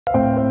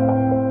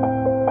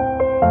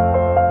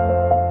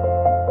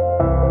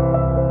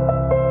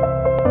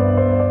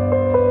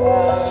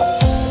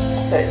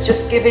it's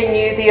just giving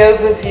you the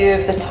overview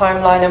of the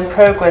timeline and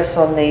progress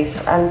on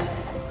these, and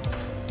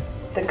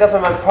the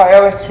government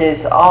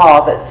priorities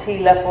are that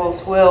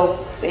T-levels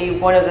will be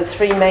one of the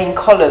three main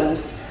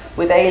columns,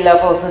 with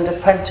A-levels and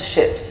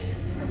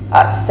apprenticeships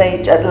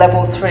at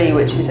level 3,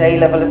 which is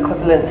A-level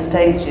equivalent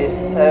stages.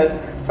 So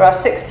for our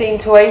 16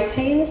 to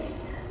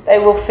 18s, they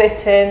will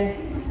fit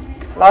in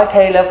like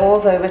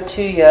A-levels over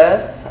 2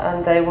 years,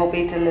 and they will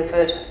be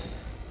delivered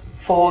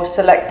for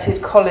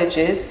selected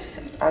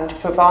colleges and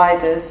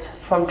providers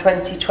from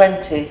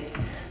 2020.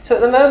 So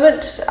at the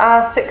moment,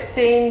 our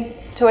 16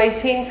 to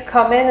 18s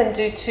come in and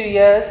do 2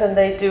 years, and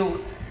they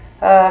do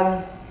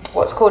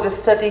what's called a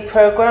study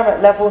program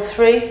at level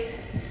 3.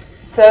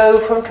 So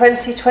from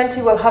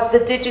 2020 we'll have the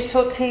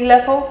digital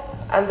T-level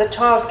and the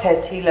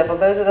childcare T-level.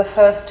 Those are the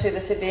first two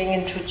that are being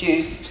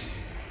introduced,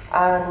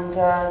 and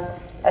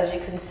as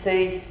you can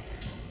see,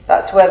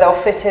 that's where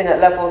they'll fit in at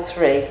level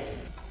 3.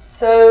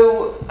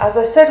 So as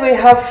I said, we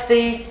have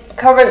the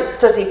current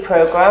study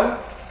program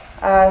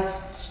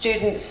as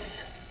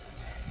students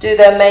do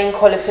their main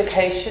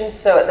qualifications.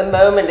 So at the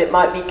moment it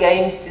might be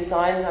games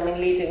design,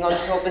 leading on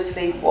to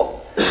obviously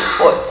what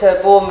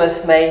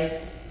Bournemouth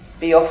may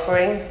be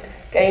offering,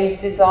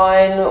 games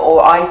design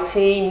or IT,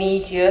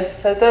 media,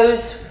 so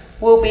those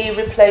will be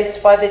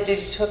replaced by the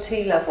digital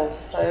T-levels.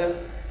 So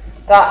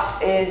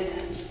that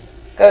is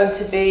going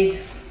to be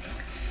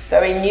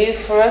very new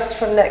for us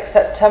from next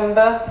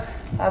September,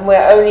 and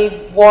we're only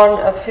one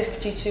of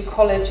 52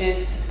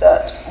 colleges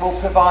that will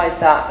provide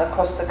that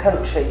across the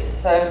country.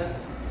 So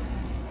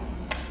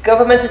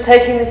government are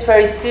taking this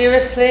very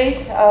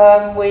seriously.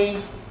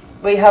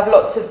 We have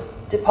lots of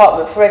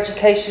Department for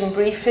Education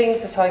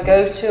briefings that I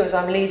go to as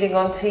I'm leading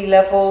on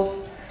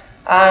T-levels,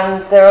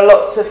 and there are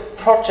lots of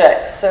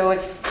projects. So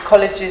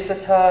colleges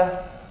that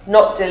are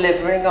not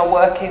delivering are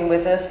working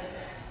with us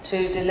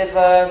to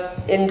deliver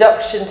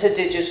induction to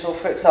digital,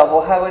 for example,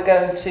 how we're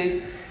going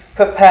to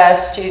prepare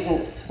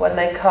students when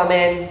they come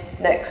in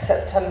next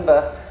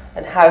September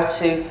and how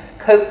to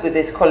cope with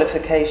this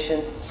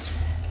qualification.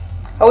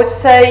 I would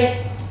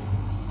say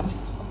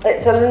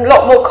it's a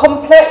lot more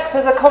complex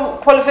as a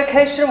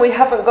qualification. We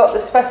haven't got the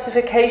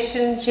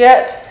specifications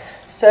yet.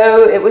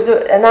 So it was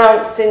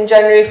announced in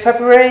January,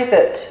 February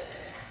that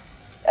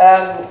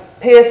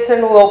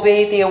Pearson will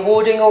be the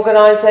awarding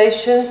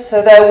organisation.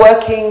 So they're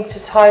working to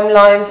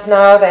timelines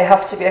now. They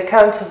have to be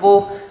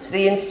accountable to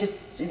the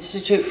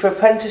Institute for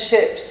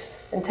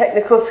Apprenticeships and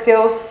Technical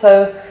Skills.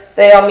 So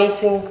they are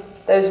meeting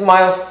those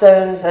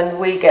milestones, and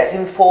we get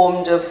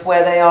informed of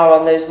where they are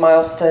on those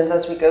milestones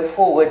as we go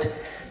forward.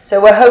 So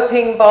we're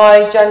hoping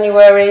by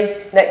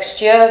January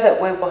next year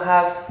that we will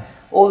have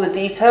all the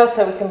details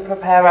so we can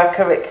prepare our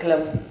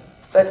curriculum.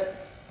 But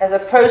as a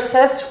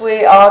process,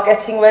 we are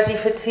getting ready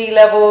for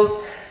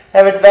T-levels.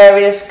 There are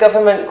various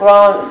government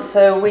grants,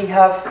 so we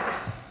have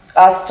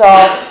our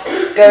staff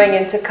going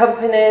into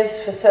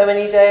companies for so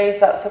many days.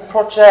 That's a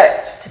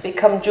project to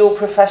become dual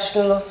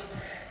professionals.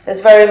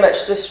 There's very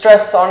much the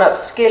stress on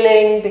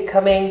upskilling,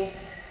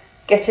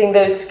 getting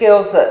those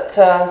skills that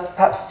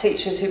perhaps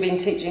teachers who've been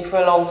teaching for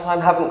a long time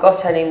haven't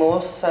got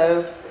anymore.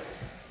 So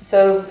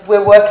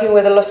we're working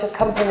with a lot of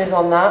companies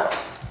on that,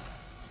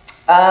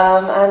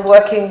 and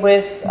working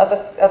with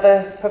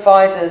other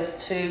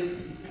providers to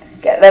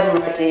get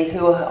them ready,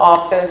 who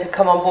are going to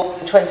come on board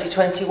in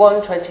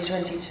 2021,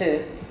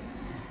 2022.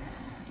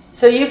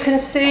 So you can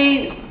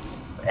see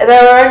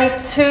there are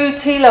only 2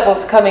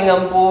 T-levels coming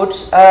on board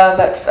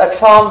at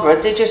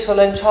Farnborough, digital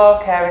and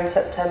childcare, in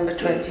September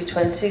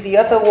 2020. The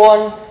other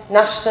one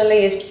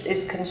nationally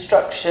is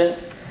construction.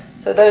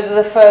 So those are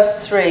the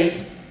first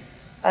 3.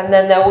 And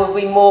then there will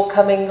be more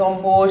coming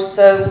on board.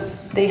 So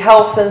the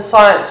health and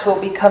science will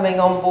be coming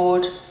on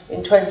board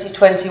in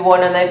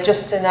 2021, and they've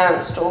just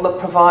announced all the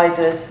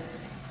providers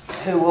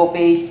who will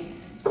be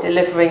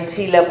delivering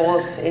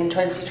T-levels in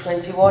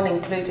 2021,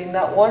 including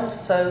that one.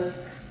 So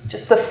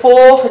just the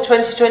 4 for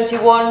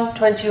 2021,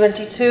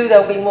 2022,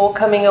 there'll be more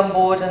coming on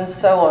board, and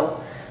so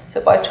on.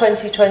 So by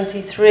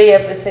 2023,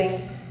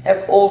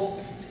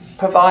 all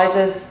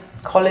providers,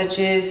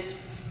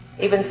 colleges,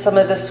 even some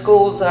of the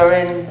schools are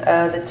in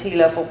the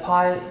T-level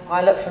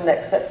pilot from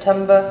next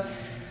September,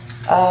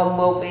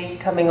 will be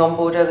coming on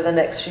board over the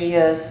next few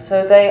years.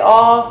 So they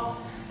are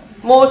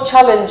more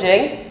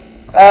challenging.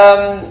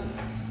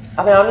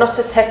 I'm not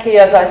a techie,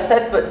 as I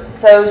said, but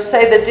so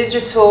say the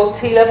digital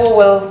T-level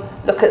will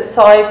look at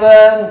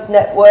cyber,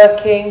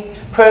 networking,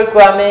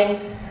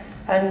 programming,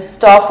 and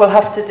staff will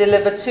have to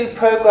deliver 2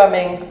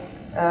 programming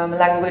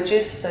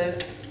languages, so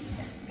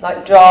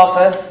like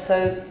Java.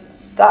 So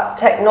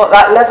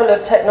that level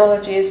of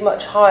technology is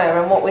much higher,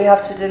 and what we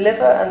have to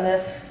deliver and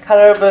the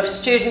calibre of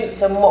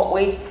students and what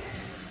we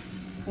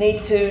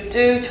need to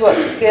do to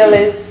upskill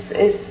is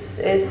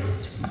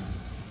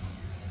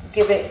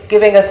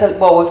giving us we've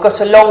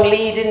got a long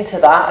lead into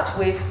that.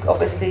 We've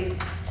obviously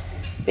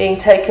being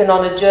taken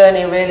on a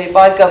journey really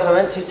by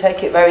government to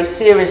take it very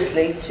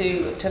seriously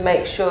to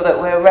make sure that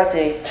we're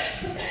ready.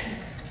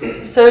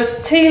 So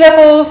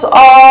T-levels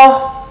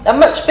are a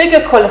much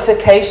bigger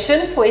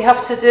qualification. We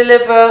have to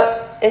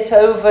deliver it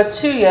over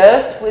 2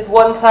 years with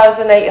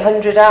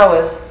 1,800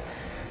 hours.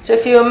 So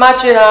if you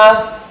imagine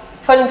our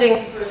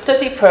funding for a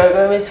study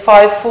program is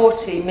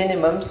 540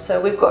 minimum,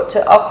 so we've got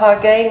to up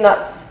our game.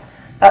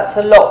 That's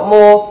a lot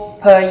more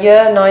per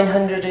year,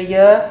 900 a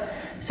year.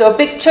 So a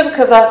big chunk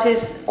of that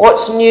is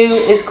what's new,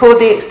 is called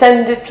the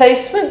extended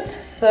placement.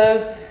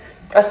 So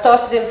I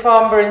started in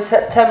Farnborough in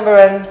September,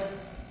 and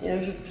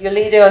you're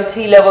leading on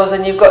T-levels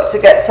and you've got to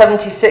get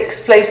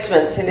 76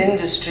 placements in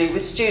industry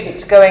with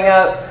students going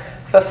out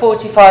for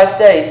 45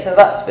 days. So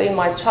that's been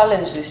my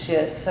challenge this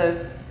year.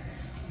 So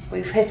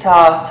we've hit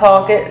our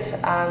target,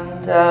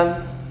 and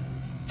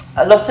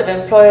a lot of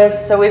employers.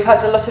 So we've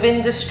had a lot of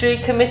industry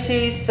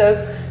committees.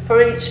 So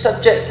for each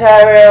subject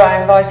area,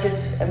 I invited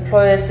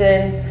employers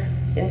in,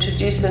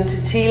 introduced them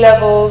to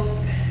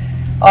T-levels,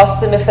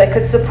 asked them if they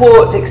could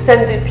support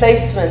extended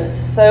placements.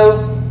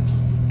 So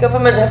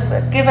government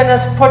have given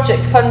us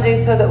project funding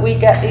so that we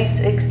get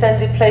these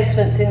extended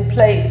placements in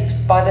place.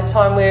 By the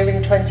time we're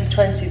in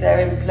 2020, they're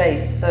in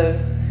place. So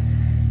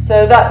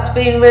that's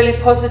been really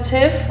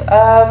positive.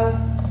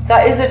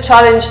 That is a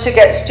challenge to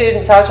get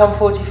students out on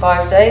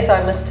 45 days,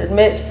 I must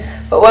admit.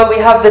 But when we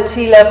have the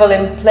T-level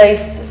in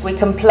place, we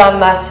can plan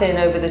that in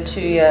over the 2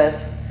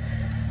 years.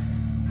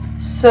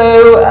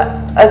 So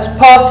as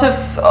part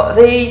of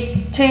the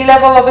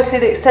T-level, obviously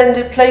the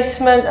extended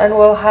placement, and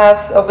we'll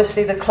have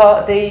obviously the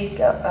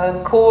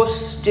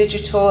course,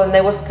 digital, and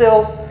they will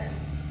still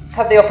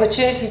have the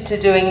opportunity to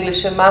do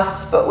English and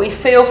maths, but we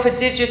feel for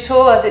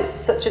digital, as it's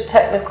such a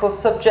technical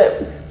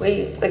subject,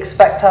 we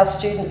expect our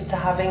students to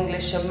have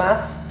English and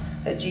maths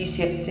at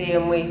GCSE,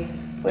 and we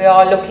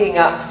are looking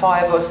at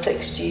 5 or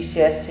 6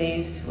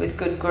 GCSEs with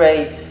good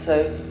grades.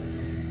 So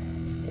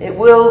it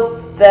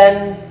will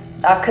then,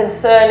 our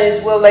concern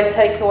is, will they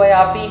take away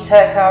our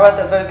BTEC, our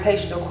other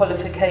vocational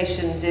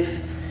qualifications,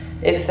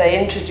 if they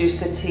introduce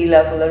the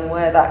T-level, and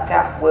where that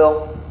gap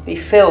will be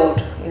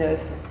filled,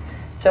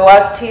 So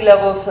as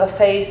T-levels are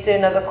phased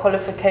in, other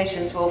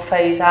qualifications will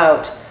phase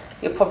out.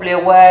 You're probably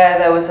aware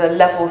there was a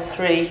level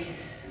 3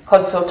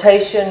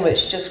 consultation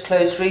which just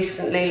closed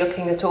recently,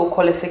 looking at all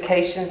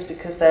qualifications,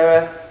 because there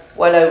are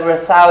well over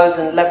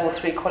 1,000 level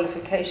 3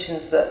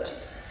 qualifications that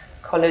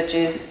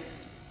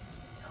colleges,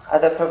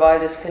 other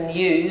providers can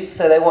use,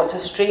 so they want to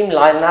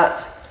streamline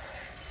that.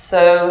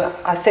 So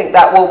I think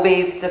that will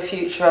be the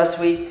future as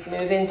we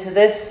move into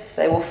this.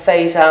 They will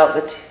phase out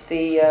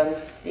the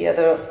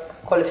other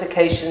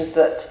qualifications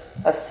that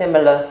are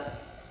similar.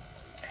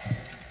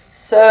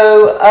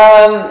 So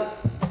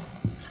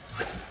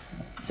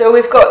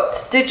we've got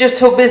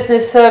digital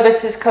business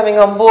services coming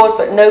on board,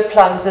 but no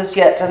plans as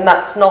yet, and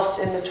that's not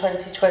in the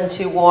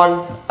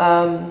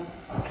 2021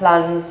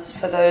 plans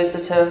for those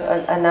that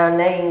are now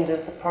named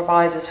as the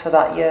providers for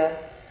that year.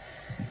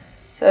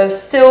 So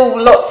still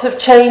lots of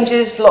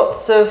changes,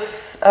 lots of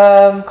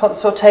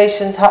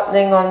consultations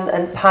happening on,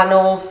 and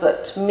panels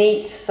that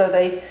meet. So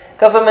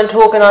government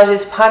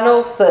organises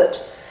panels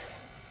that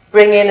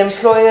bring in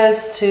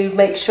employers to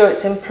make sure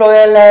it's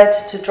employer-led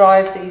to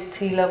drive these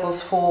T-levels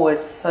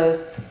forwards. So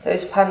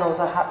those panels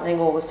are happening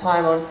all the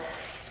time on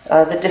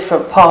the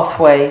different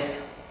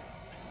pathways.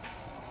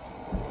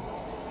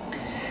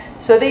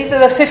 So these are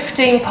the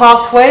 15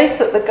 pathways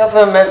that the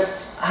government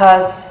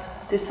has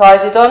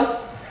decided on.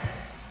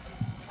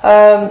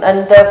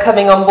 And they're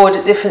coming on board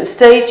at different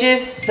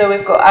stages. So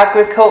we've got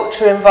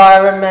agriculture,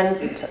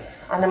 environment,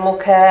 animal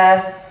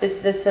care,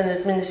 business and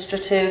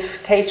administrative,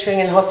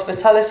 catering and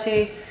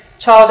hospitality,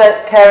 child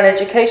care and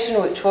education,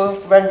 which will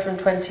run from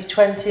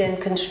 2020,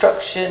 and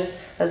construction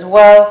as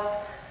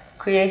well,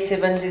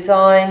 creative and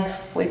design.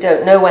 We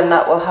don't know when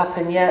that will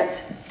happen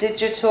yet.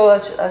 Digital,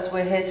 as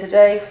we're here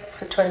today,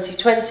 for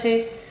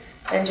 2020,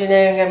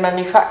 engineering and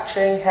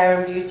manufacturing,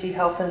 hair and beauty,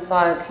 health and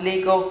science,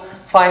 legal,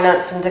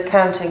 finance and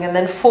accounting, and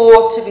then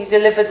 4 to be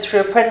delivered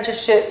through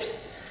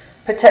apprenticeships,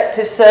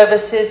 protective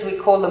services, we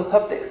call them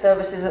public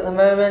services at the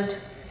moment,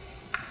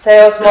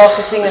 sales,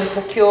 marketing and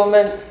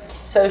procurement,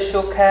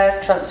 social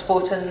care,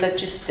 transport and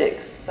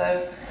logistics.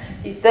 So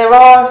there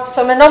are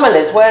some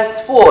anomalies. Where's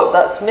sport?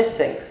 That's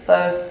missing.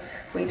 So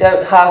we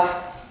don't have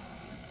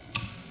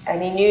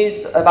any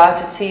news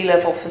about a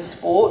T-level for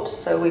sport,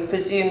 so we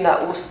presume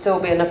that will still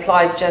be an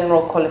applied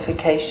general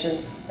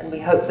qualification, and we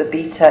hope the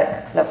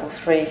BTEC level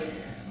 3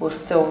 will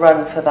still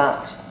run for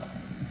that.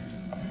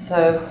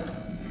 So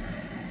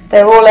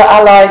they're all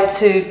allied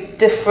to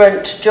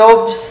different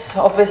jobs,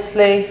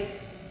 obviously.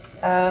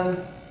 I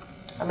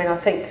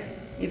think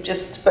you've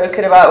just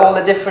spoken about all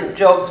the different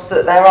jobs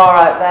that there are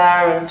out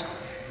there, and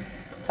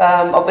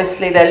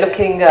obviously they're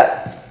looking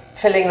at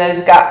filling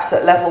those gaps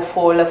at level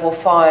 4, level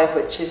 5,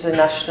 which is a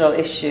national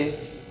issue.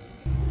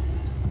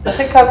 I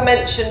think I've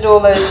mentioned all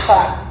those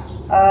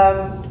facts.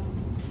 I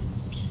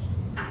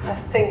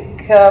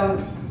think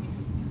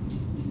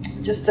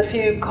just a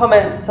few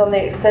comments on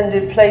the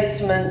extended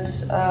placement.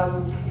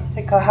 I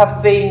think I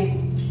have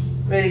been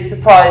really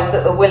surprised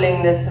at the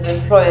willingness of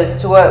employers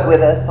to work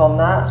with us on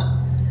that.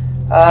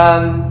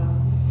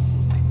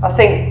 I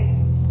think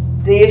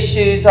the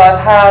issues I've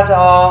had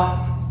are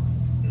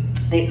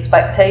the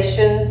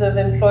expectations of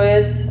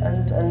employers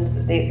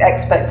and the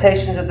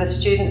expectations of the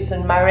students,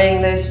 and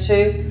marrying those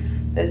two.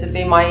 Those would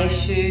be my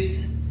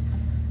issues.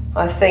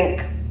 I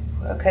think,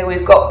 okay,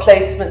 we've got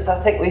placements.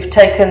 I think we've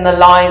taken the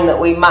line that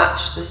we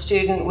match the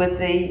student with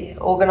the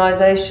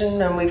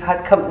organisation, and we've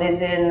had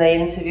companies in, they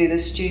interview the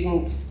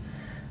students,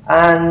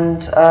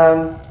 and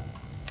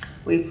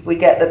we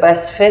get the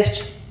best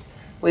fit.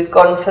 We've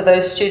gone for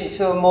those students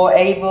who are more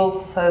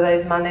able, so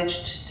they've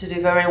managed to do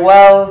very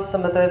well.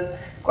 Some of the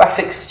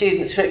graphics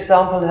students, for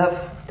example,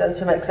 have done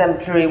some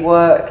exemplary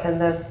work, and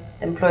the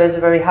employers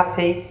are very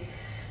happy.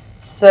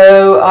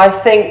 So I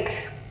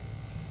think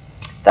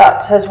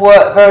that has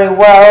worked very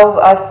well.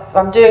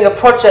 I'm doing a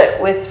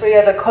project with 3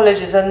 other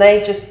colleges, and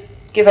they just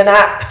give an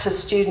app to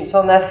students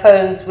on their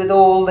phones with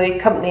all the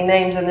company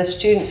names, and the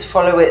students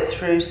follow it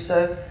through.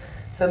 So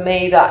for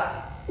me,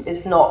 that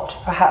is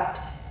not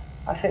perhaps,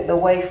 I think, the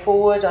way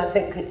forward. I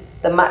think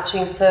the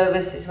matching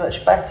service is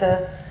much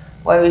better,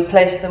 where we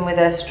place them with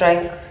their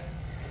strengths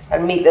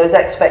and meet those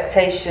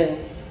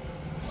expectations.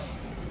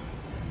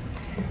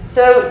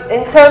 So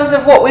in terms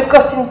of what we've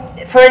got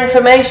for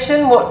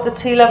information, what the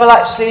T-level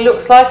actually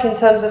looks like in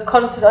terms of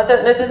content, I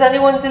don't know, does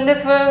anyone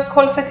deliver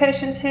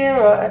qualifications here,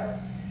 or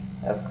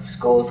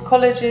schools,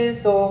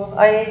 colleges, or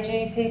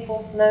IAG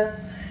people? No?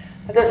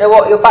 I don't know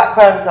what your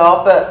backgrounds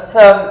are, but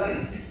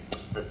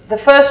the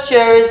first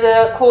year is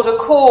called a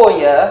core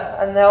year,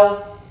 and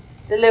they'll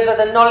deliver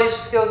the knowledge,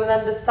 skills and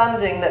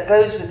understanding that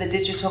goes with the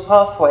digital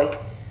pathway.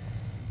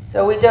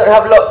 So we don't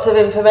have lots of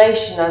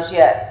information as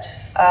yet.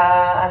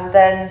 And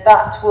then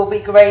that will be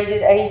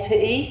graded A to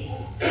E,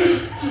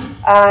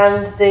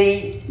 and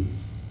the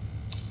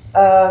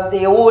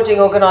awarding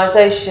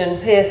organisation,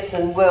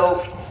 Pearson,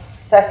 will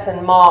set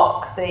and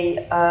mark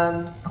the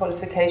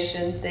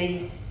qualification,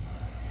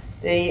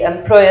 the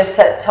employer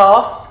set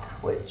task,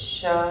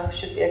 which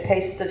should be a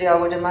case study, I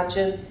would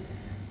imagine,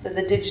 for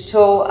the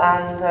digital,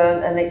 and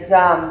an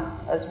exam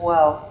as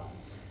well.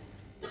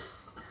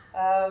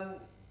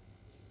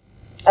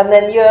 And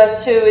then year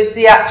 2 is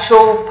the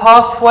actual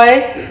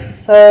pathway,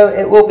 so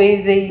it will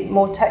be the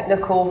more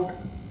technical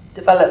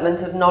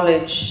development of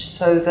knowledge,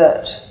 so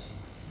that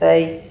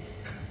they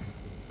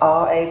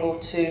are able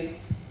to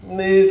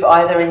move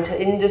either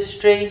into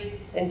industry,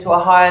 into a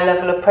higher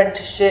level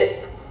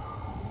apprenticeship,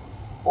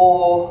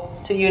 or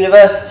to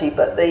university,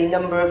 but the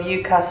number of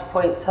UCAS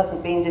points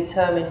hasn't been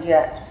determined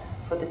yet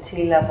for the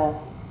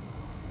T-level.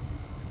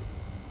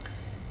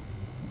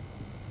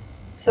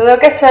 So they'll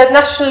get a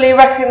nationally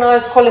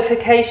recognised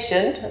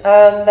qualification.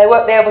 They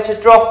won't be able to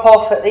drop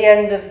off at the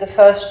end of the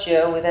first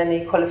year with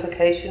any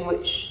qualification,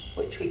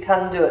 which we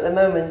can do at the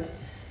moment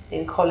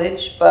in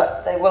college,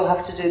 but they will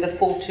have to do the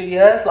full 2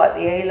 years, like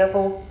the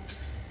A-level,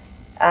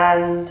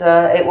 and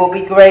it will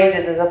be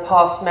graded as a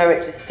past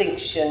merit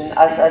distinction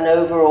as an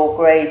overall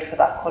grade for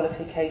that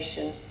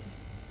qualification.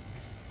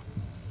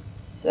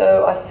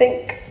 So I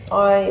think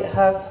I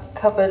have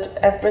covered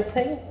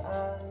everything.